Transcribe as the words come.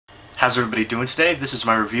How's everybody doing today? This is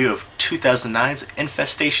my review of 2009's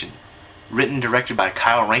Infestation, written and directed by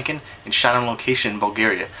Rankin and shot on location in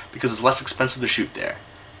Bulgaria because it's less expensive to shoot there.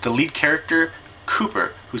 The lead character,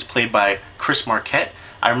 Cooper, who's played by Marquette,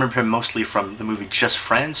 I remember him mostly from the movie Just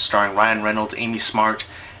Friends, starring Ryan Reynolds, Amy Smart,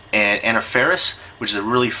 and Anna Faris, which is a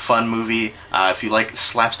really fun movie. If you like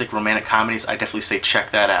slapstick romantic comedies, I definitely say check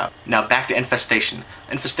that out. Now back to Infestation.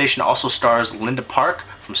 Infestation also stars Linda Park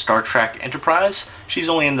from Star Trek Enterprise. She's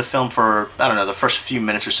only in the film for, I don't know, the first few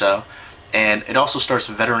minutes or so. And it also stars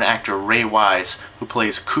veteran actor Ray Wise, who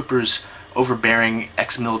plays Cooper's overbearing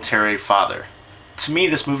ex-military father. To me,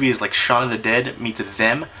 this movie is like Shaun of the Dead meets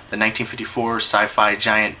Them, the 1954 sci-fi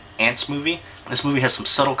giant ants movie. This movie has some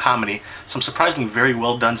subtle comedy, some surprisingly very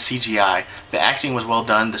well done CGI, the acting was well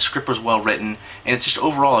done, the script was well written, and it's just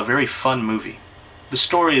overall a very fun movie. The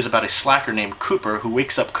story is about a slacker named Cooper who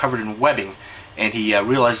wakes up covered in webbing, and he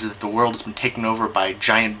realizes that the world has been taken over by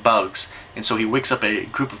giant bugs, and so he wakes up a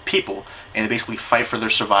group of people, and they basically fight for their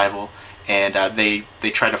survival, and they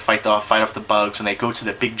try to fight off the bugs, and they go to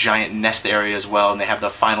the big giant nest area as well, and they have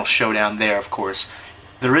the final showdown there, of course.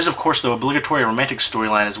 There is, of course, the obligatory romantic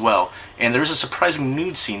storyline as well, and there is a surprising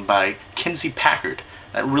nude scene by Kinsey Packard.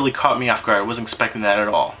 That really caught me off guard. I wasn't expecting that at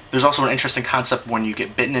all. There's also an interesting concept when you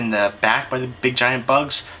get bitten in the back by the big giant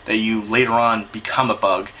bugs, that you later on become a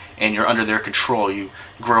bug, and you're under their control. You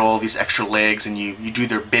grow all these extra legs, and you do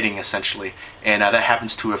their bidding, essentially. And that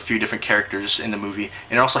happens to a few different characters in the movie,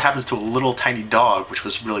 and it also happens to a little tiny dog, which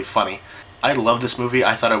was really funny. I love this movie.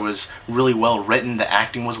 I thought it was really well written. The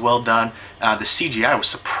acting was well done. The CGI was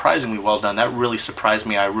surprisingly well done. That really surprised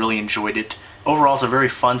me. I really enjoyed it. Overall, it's a very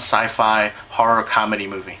fun sci-fi horror comedy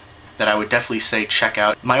movie that I would definitely say check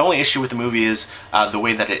out. My only issue with the movie is the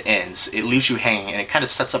way that it ends. It leaves you hanging, and it kind of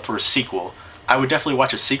sets up for a sequel. I would definitely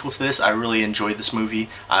watch a sequel to this. I really enjoyed this movie.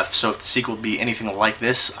 So if the sequel would be anything like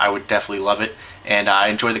this, I would definitely love it. And I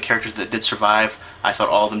enjoy the characters that did survive. I thought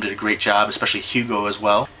all of them did a great job, especially Hugo as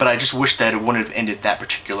well. But I just wish that it wouldn't have ended that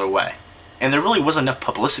particular way. And there really wasn't enough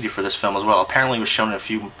publicity for this film as well. Apparently it was shown at a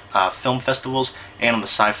few film festivals and on the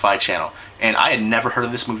Sci-Fi channel. And I had never heard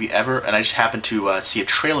of this movie ever, and I just happened to see a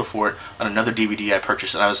trailer for it on another DVD I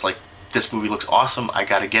purchased, and I was like, this movie looks awesome, I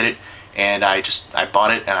gotta get it. And I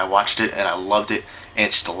bought it, and I watched it, and I loved it, and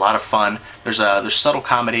it's just a lot of fun. There's subtle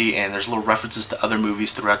comedy, and there's little references to other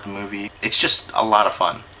movies throughout the movie. It's just a lot of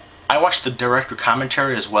fun. I watched the director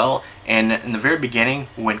commentary as well, and in the very beginning,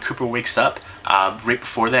 when Cooper wakes up, right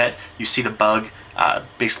before that, you see the bug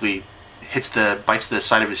basically bites the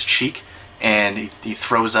side of his cheek, and he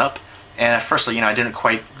throws up. And at first, I didn't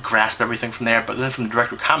quite grasp everything from there, but then from the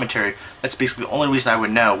director commentary, that's basically the only reason I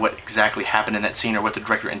would know what exactly happened in that scene or what the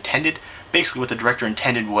director intended. Basically, what the director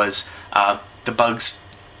intended was the bugs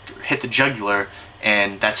hit the jugular,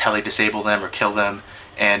 and that's how they disable them or kill them.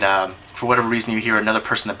 And for whatever reason, you hear another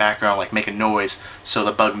person in the background like make a noise, so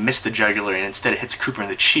the bug missed the jugular, and instead it hits Cooper in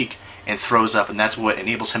the cheek and throws up, and that's what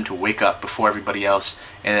enables him to wake up before everybody else.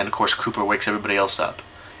 And then, of course, Cooper wakes everybody else up.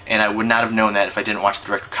 And I would not have known that if I didn't watch the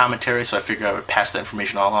director commentary, so I figured I would pass that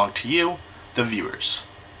information along to you, the viewers.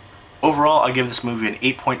 Overall, I give this movie an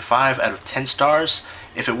 8.5 out of 10 stars.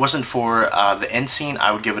 If it wasn't for the end scene,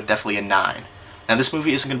 I would give it definitely a 9. Now, this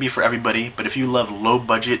movie isn't going to be for everybody, but if you love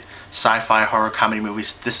low-budget sci-fi horror comedy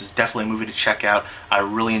movies, this is definitely a movie to check out. I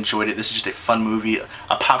really enjoyed it. This is just a fun movie,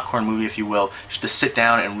 a popcorn movie, if you will, just to sit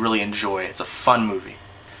down and really enjoy. It's a fun movie.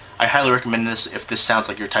 I highly recommend this if this sounds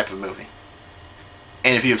like your type of movie.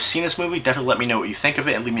 And if you have seen this movie, definitely let me know what you think of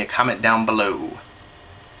it and leave me a comment down below.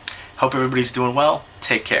 Hope everybody's doing well.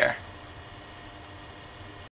 Take care.